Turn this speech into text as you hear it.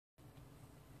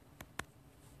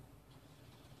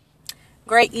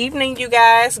Great evening, you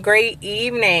guys. Great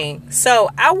evening. So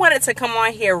I wanted to come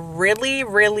on here really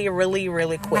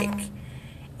quick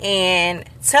and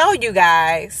tell you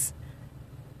guys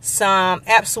some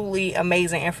absolutely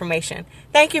amazing information.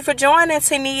 Thank you for joining,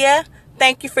 Tania.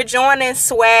 Thank you for joining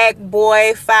Swag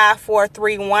Boy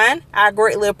 5431. I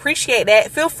greatly appreciate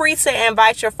that. Feel free to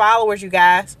invite your followers, you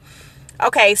guys.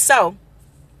 Okay, so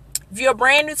if you're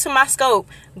brand new to my scope,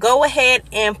 go ahead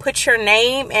and put your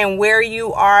name and where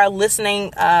you are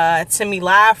listening to me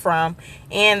live from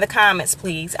in the comments,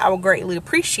 please. I will greatly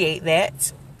appreciate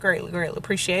that. Greatly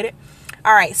appreciate it.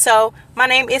 All right, so my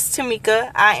name is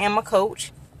Tamika. I am a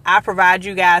coach. I provide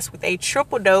you guys with a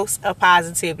triple dose of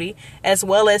positivity as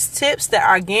well as tips that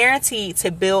are guaranteed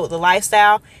to build the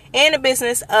lifestyle and the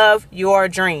business of your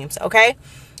dreams, okay?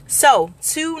 So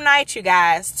tonight, you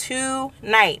guys,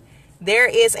 tonight, there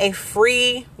is a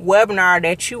free webinar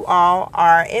that you all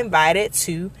are invited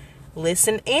to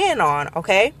listen in on,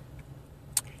 okay?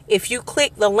 If you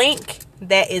click the link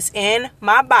that is in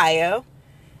my bio,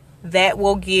 that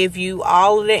will give you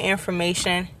all of the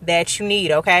information that you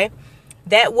need, okay?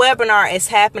 That webinar is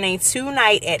happening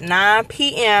tonight at 9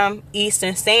 p.m.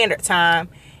 Eastern Standard Time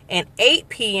and 8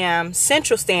 p.m.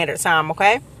 Central Standard Time,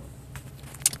 okay?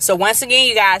 So once again,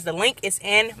 you guys, the link is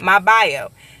in my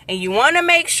bio. And you want to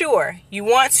make sure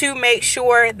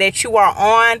that you are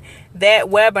on that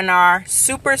webinar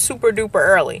super duper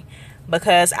early.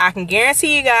 Because I can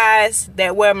guarantee you guys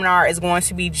that webinar is going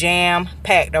to be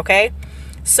jam-packed, okay?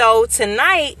 So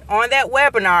tonight on that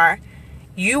webinar,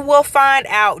 you will find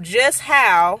out just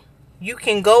how you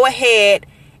can go ahead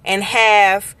and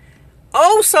have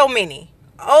so many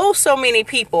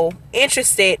people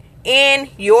interested in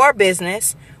your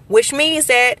business, which means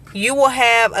that you will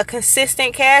have a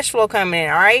consistent cash flow coming in,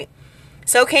 all right?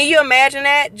 So can you imagine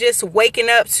that? Just waking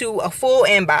up to a full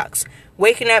inbox,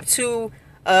 waking up to,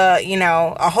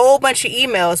 a whole bunch of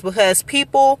emails because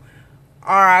people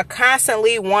are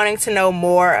constantly wanting to know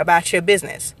more about your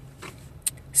business.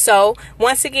 So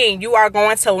once again, you are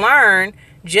going to learn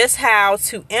just how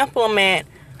to implement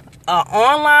an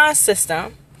online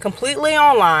system, completely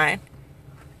online,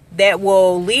 that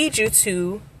will lead you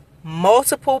to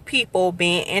multiple people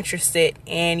being interested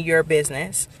in your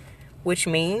business, which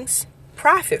means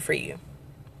profit for you.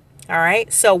 All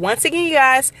right. So once again, you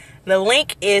guys, the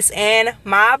link is in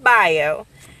my bio.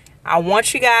 I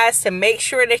want you guys to make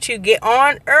sure that you get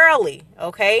on early.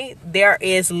 Okay. There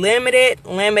is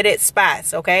limited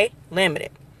spots. Okay.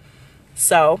 Limited.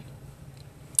 So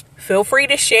feel free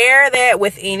to share that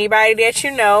with anybody that you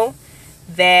know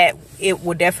that it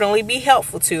will definitely be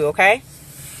helpful to. Okay.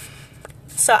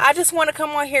 So I just want to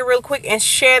come on here real quick and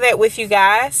share that with you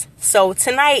guys. So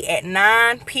tonight at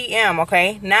 9 p.m.,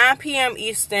 okay? 9 p.m.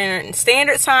 Eastern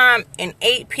Standard Time and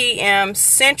 8 p.m.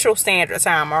 Central Standard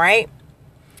Time, all right?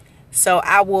 So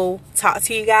I will talk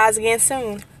to you guys again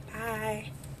soon.